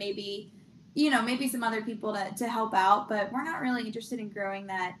assistants and maybe some other people to help out, but we're not really interested in growing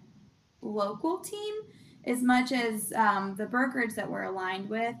that local team as much as the brokerage that we're aligned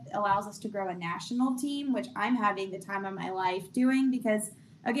with allows us to grow a national team, which I'm having the time of my life doing because,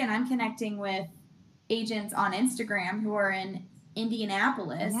 again, I'm connecting with agents on Instagram who are in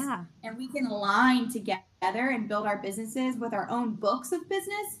Indianapolis, and we can align together and build our businesses with our own books of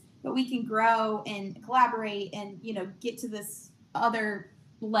business, but we can grow and collaborate and, you know, get to this other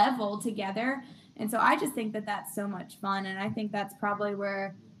level together. And so I just think that that's so much fun. And I think that's probably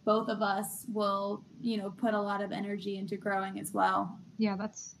where both of us will, you know, put a lot of energy into growing as well. Yeah,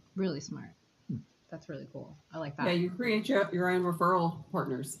 that's really smart. That's really cool. I like that. Yeah, you create your own referral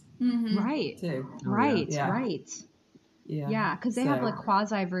partners. Mm-hmm. Right. Too. Right. Yeah. Right. Yeah. Yeah, because they have like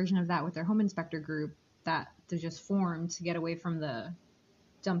quasi version of that with their home inspector group that they just formed to get away from the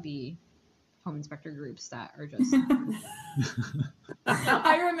dumpy home inspector groups that are just.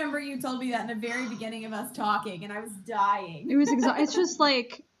 I remember you told me that in the very beginning of us talking, and I was dying. It was it's just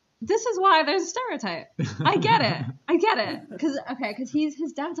like, this is why there's a stereotype. I get it. Because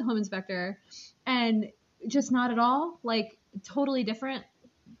his dad's a home inspector, and just not at all like totally different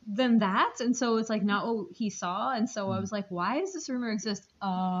than that, and so it's like not what he saw, and so I was like, why does this rumor exist?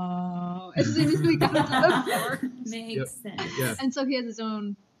 As soon as we got to the floor. Makes sense. Yeah. And so he has his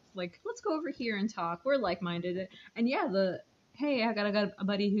own like, let's go over here and talk. We're like-minded, and hey, I got a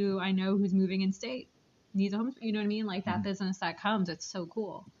buddy who I know who's moving in state, needs a home. You know what I mean? Like that business that comes, it's so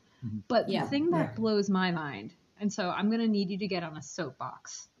cool. But the thing that blows my mind, and so I'm gonna need you to get on a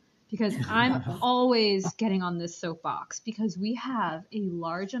soapbox. Because I'm always getting on this soapbox because we have a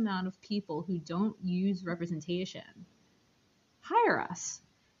large amount of people who don't use representation hire us.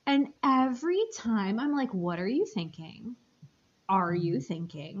 And every time I'm like, what are you thinking? Are you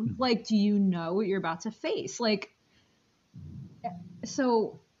thinking? Like, do you know what you're about to face? Like,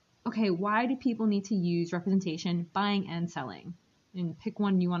 so, okay, why do people need to use representation, buying and selling? And pick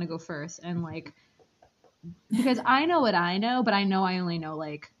one you want to go first. And like, because I know what I know, but I know I only know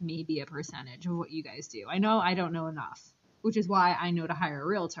like maybe a percentage of what you guys do. I know I don't know enough, which is why I know to hire a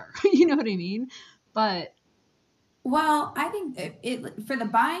realtor. You know what I mean? But well, I think it for the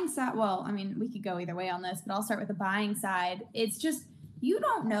buying side. Well, I mean, we could go either way on this, but I'll start with the buying side. It's just you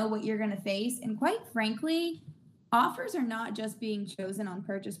don't know what you're going to face, and quite frankly, offers are not just being chosen on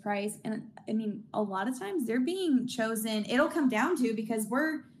purchase price. And I mean, a lot of times they're being chosen. It'll come down to because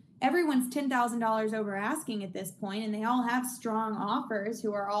everyone's $10,000 over asking at this point, and they all have strong offers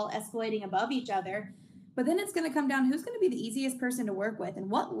who are all escalating above each other. But then it's going to come down who's going to be the easiest person to work with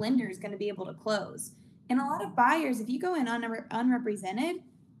and what lender is going to be able to close. And a lot of buyers, if you go in unrepresented,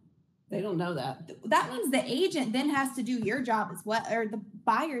 they don't know that. That means the agent then has to do your job as well, or the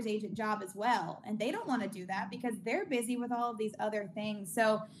buyer's agent job as well. And they don't want to do that because they're busy with all of these other things.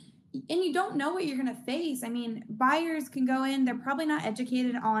 So, and you don't know what you're going to face. I mean, buyers can go in, they're probably not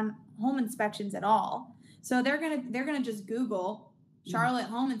educated on home inspections at all. So they're going to just Google Charlotte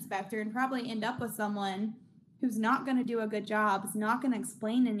home inspector and probably end up with someone who's not going to do a good job, is not going to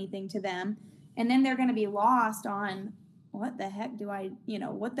explain anything to them. And then they're going to be lost on what the heck do I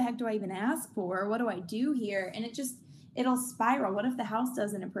even ask for? What do I do here? And it'll spiral. What if the house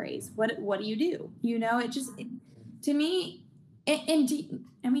doesn't appraise? What do you do? You know, to me,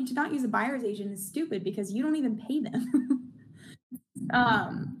 to not use a buyer's agent is stupid because you don't even pay them.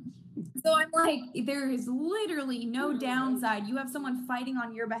 So I'm like, there is literally no downside. You have someone fighting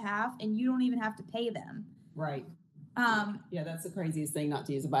on your behalf and you don't even have to pay them. Right. Yeah, that's the craziest thing, not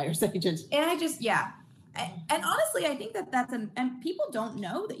to use a buyer's agent. And and honestly, I think and people don't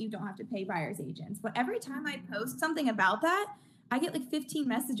know that you don't have to pay buyer's agents. But every time I post something about that, I get like 15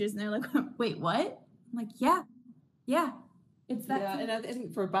 messages and they're like, wait, what? I'm like, yeah. It's that. Yeah, and I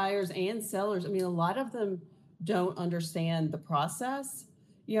think for buyers and sellers, I mean, a lot of them don't understand the process.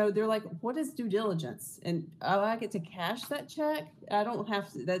 You know, they're like, what is due diligence? And I get to cash that check. I don't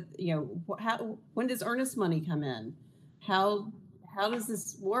have to, when does earnest money come in? How does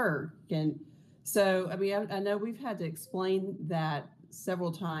this work? And so, I mean, I know we've had to explain that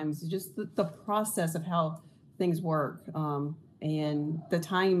several times, just the process of how things work, and the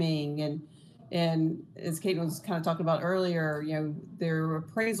timing and as Caitlin was kind of talking about earlier, you know, there are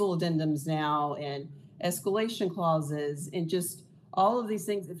appraisal addendums now and escalation clauses and just all of these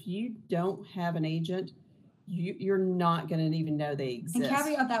things. If you don't have an agent, you're not going to even know they exist. And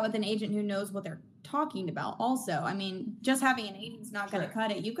caveat that with an agent who knows what they're talking about also. I mean, just having an agent's not going to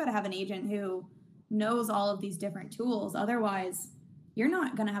cut it. You've got to have an agent who knows all of these different tools. Otherwise, you're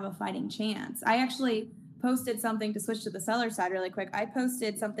not going to have a fighting chance. I actually posted something to switch to the seller side really quick. I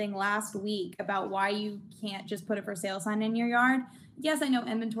posted something last week about why you can't just put a for sale sign in your yard. Yes, I know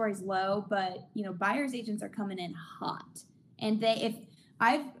inventory's low, but buyers agents are coming in hot. And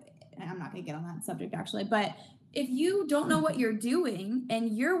I'm not going to get on that subject actually, but if you don't know what you're doing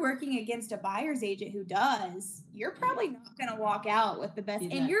and you're working against a buyer's agent who does, you're probably not going to walk out with the best,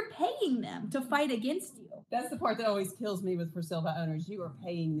 and you're paying them to fight against you. That's the part that always kills me with for sale by owners. You are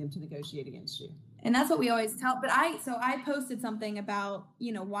paying them to negotiate against you. And that's what we always tell. But I posted something about,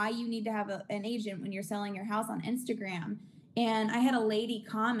 why you need to have an agent when you're selling your house on Instagram. And I had a lady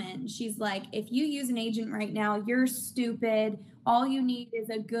comment. She's like, if you use an agent right now, you're stupid. All you need is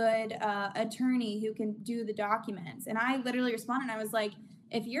a good attorney who can do the documents. And I literally responded. I was like,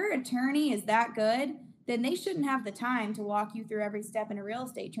 if your attorney is that good, then they shouldn't have the time to walk you through every step in a real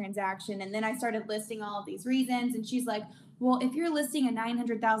estate transaction. And then I started listing all of these reasons. And she's like, well, if you're listing a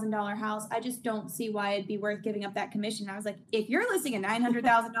 $900,000 house, I just don't see why it'd be worth giving up that commission. And I was like, if you're listing a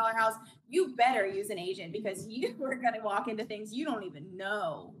 $900,000 house, you better use an agent, because you are going to walk into things you don't even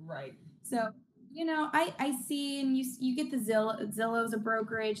know. Right. So, I see, and you get the Zillow's a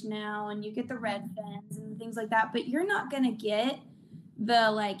brokerage now, and you get the Redfins and things like that, but you're not going to get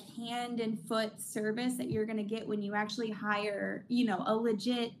the hand and foot service that you're going to get when you actually hire, a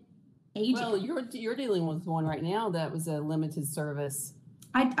legit agent. Well, you're dealing with one right now that was a limited service.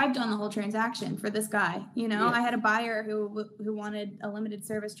 I've done the whole transaction for this guy. Yeah. I had a buyer who wanted a limited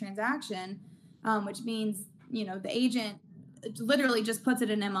service transaction, which means, the agent literally just puts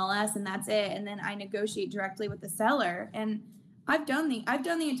it in MLS and that's it. And then I negotiate directly with the seller. And I've done the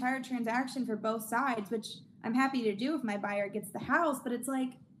entire transaction for both sides, which I'm happy to do if my buyer gets the house. But it's like,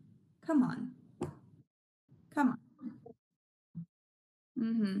 come on.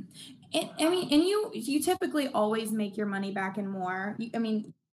 Mm-hmm. And you typically always make your money back and more.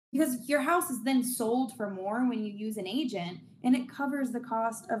 Because your house is then sold for more when you use an agent, and it covers the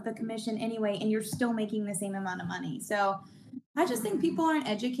cost of the commission anyway, and you're still making the same amount of money. So I just think people aren't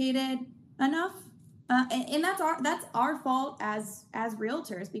educated enough. And that's our fault as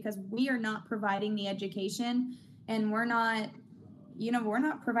realtors, because we are not providing the education, and we're not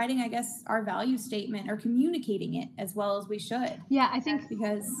providing, I guess, our value statement or communicating it as well as we should. Yeah, I think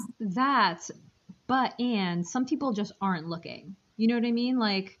because and some people just aren't looking. You know what I mean?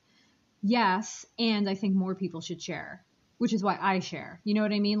 Yes, and I think more people should share, which is why I share. You know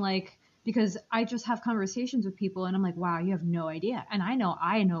what I mean? Because I just have conversations with people and I'm like, wow, you have no idea. And I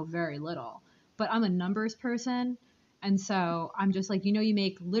know very little, but I'm a numbers person. And so I'm just like, you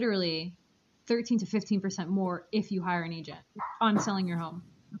make literally 13 to 15% more if you hire an agent on selling your home.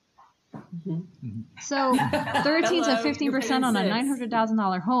 Mm-hmm. So 13 to 15% on a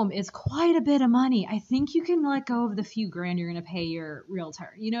 $900,000 home is quite a bit of money. I think you can let go of the few grand you're going to pay your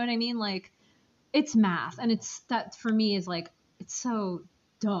realtor. You know what I mean? It's math. And that for me is it's so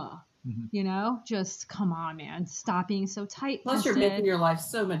duh. Mm-hmm. Just come on, man. Stop being so tight. Plus, you're making your life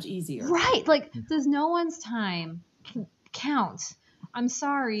so much easier. Right. Does no one's time count? I'm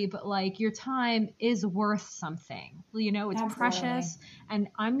sorry, but your time is worth something. It's Absolutely. precious, and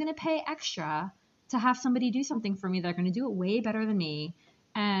I'm going to pay extra to have somebody do something for me. They're going to do it way better than me,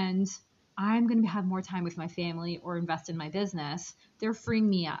 and I'm going to have more time with my family or invest in my business. They're freeing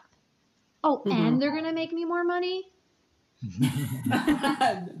me up. Oh, mm-hmm. And they're going to make me more money?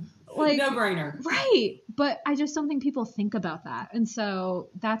 No-brainer. Right. But I just don't think people think about that. And so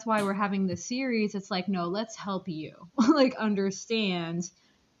that's why we're having this series. It's no, let's help you understand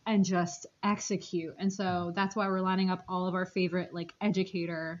and just execute. And so that's why we're lining up all of our favorite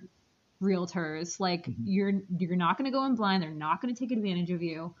educator realtors. Mm-hmm. You're not going to go in blind. They're not going to take advantage of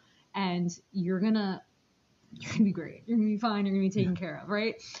you. And you're going to be great. You're going to be fine. You're going to be taken care of.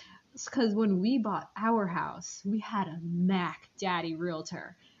 Right. Because when we bought our house, we had a Mac Daddy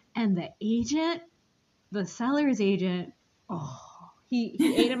realtor. And the seller's agent, he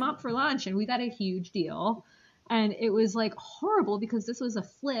ate him up for lunch, and we got a huge deal. And it was horrible because this was a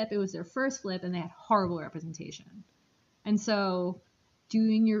flip. It was their first flip, and they had horrible representation. And so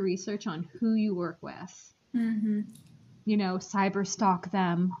doing your research on who you work with, mm-hmm. Cyber stalk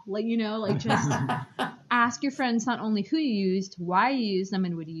them, just ask your friends not only who you used, why you used them,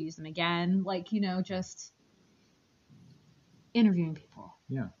 and would you use them again? Just interviewing people.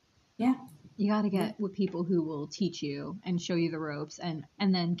 Yeah. Yeah. You got to get with people who will teach you and show you the ropes and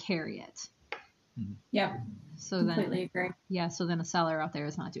then carry it. Yep. So Completely then, agree. yeah, so then a seller out there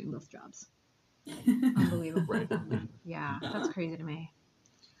is not doing both jobs. Unbelievable. Right. Yeah, that's crazy to me.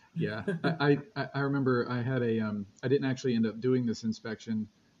 Yeah, I remember I had I didn't actually end up doing this inspection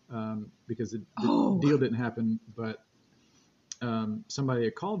because the deal didn't happen, but somebody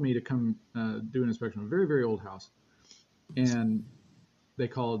had called me to come do an inspection of a very, very old house. And they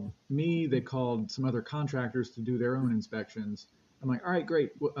called me, they called some other contractors to do their own inspections. I'm like, all right,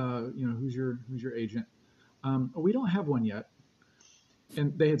 great. Who's your agent? We don't have one yet.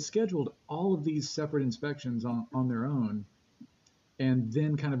 And they had scheduled all of these separate inspections on their own. And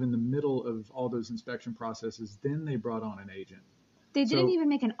then kind of in the middle of all those inspection processes, then they brought on an agent. They didn't So- even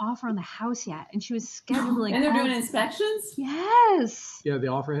make an offer on the house yet, and she was scheduling. And they're all- doing inspections? Yes. Yeah, the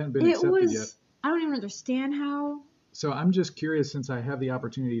offer hadn't been It accepted was. yet. I don't even understand how. So I'm just curious, since I have the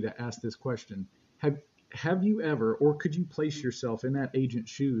opportunity to ask this question, have you ever, or could you place yourself in that agent's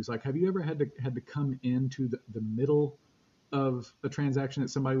shoes? Like, have you ever had to come into the middle of a transaction that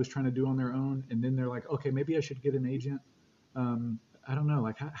somebody was trying to do on their own, and then they're like, okay, maybe I should get an agent? I don't know.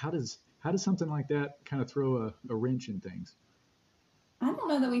 Like, how does something like that kind of throw a wrench in things? I don't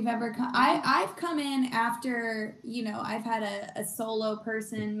know that we've ever come. I've come in after, I've had a solo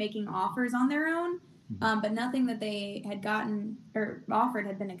person making offers on their own, but nothing that they had gotten or offered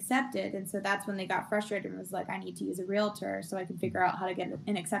had been accepted. And so that's when they got frustrated and was like, I need to use a realtor so I can figure out how to get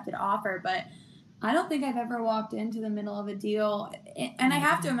an accepted offer. But I don't think I've ever walked into the middle of a deal. And I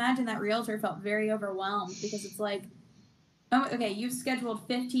have to imagine that realtor felt very overwhelmed because it's like, oh, okay, you've scheduled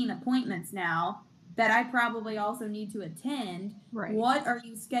 15 appointments now that I probably also need to attend. Right. What are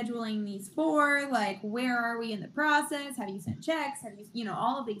you scheduling these for? Like, where are we in the process? Have you sent checks? Have you,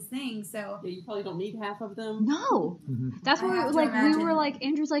 all of these things. So Yeah, you probably don't need half of them. No. That's I why have to we imagine. were like,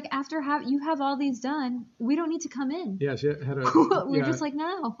 Andrew's like, after you have all these done, we don't need to come in. Yeah, she had We're just like,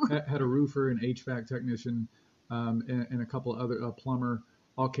 no. had a roofer, an HVAC technician, and a couple of other plumber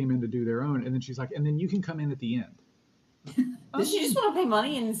all came in to do their own, and then she's like, and then you can come in at the end. Does she just want to pay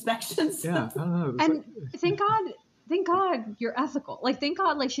money in inspections? Yeah, I don't know. It's And like- thank God you're ethical. Like, thank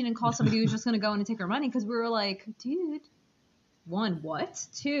God, like, she didn't call somebody who's just going to go in and take her money, because we were like, dude, one, what?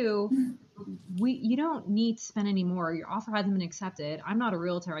 Two, you don't need to spend any more. Your offer hasn't been accepted. I'm not a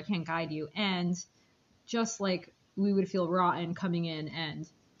realtor. I can't guide you. And just like we would feel rotten coming in and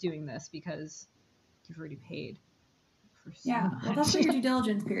doing this because you've already paid for so yeah, much. well, that's what your due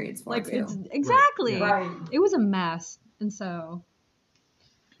diligence period's for like, too. it's exactly. Yeah. Right. It was a mess. And so,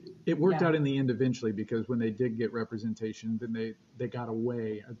 It worked Yeah. out in the end eventually, because when they did get representation, then they got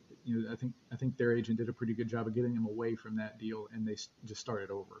away. I think their agent did a pretty good job of getting them away from that deal, and they just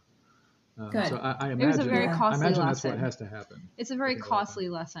started over. Good. So I it was a imagine very Yeah. I costly imagine that's lesson. what has to happen. It's a very I think all the time. costly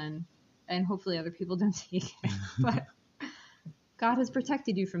lesson, and hopefully other people don't take it. But God has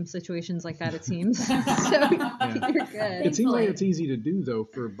protected you from situations like that, it seems. So you're good. It seems like Thankfully. it's easy to do, though,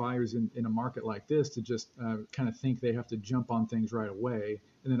 for buyers in a market like this to just kind of think they have to jump on things right away,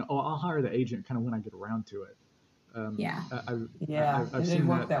 and then I'll hire the agent kind of when I get around to it. Yeah. Yeah, I've it seen didn't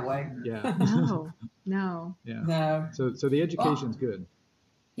work that way. Yeah, No. yeah. No. So the education's good.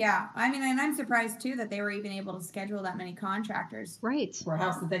 Yeah. I mean, and I'm surprised too that they were even able to schedule that many contractors. Right. For a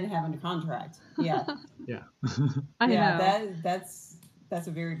house that they didn't have under contract. Yeah. Yeah. I yeah, know. that's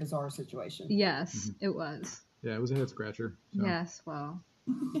a very bizarre situation. Yes, it was. Yeah, it was a head scratcher. So. Yes, well.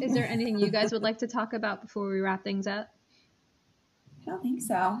 Is there anything you guys would like to talk about before we wrap things up? I don't think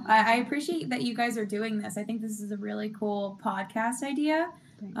so. I appreciate that you guys are doing this. I think this is a really cool podcast idea.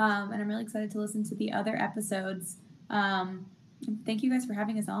 Thanks. And I'm really excited to listen to the other episodes. Thank you guys for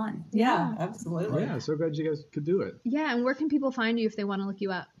having us on. Yeah, absolutely. Yeah, so glad you guys could do it. Yeah, and where can people find you if they want to look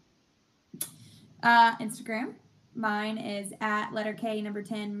you up? Instagram. Mine is at letter K number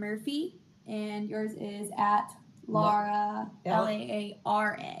 10 Murphy. And yours is at Laura,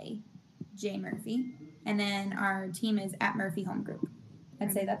 Laara J Murphy. And then our team is at Murphy Home Group.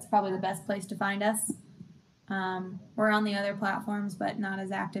 I'd say that's probably the best place to find us. We're on the other platforms, but not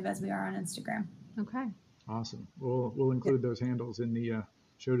as active as we are on Instagram. Okay. Awesome. We'll include those handles in the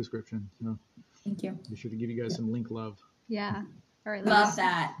show description. So Thank you. be sure to give you guys some link love. Yeah. All right. Love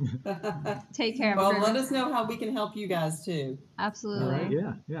that. Take care. Well, everyone. let us know how we can help you guys too. Absolutely. All right.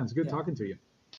 Yeah. It's good Yeah. talking to you.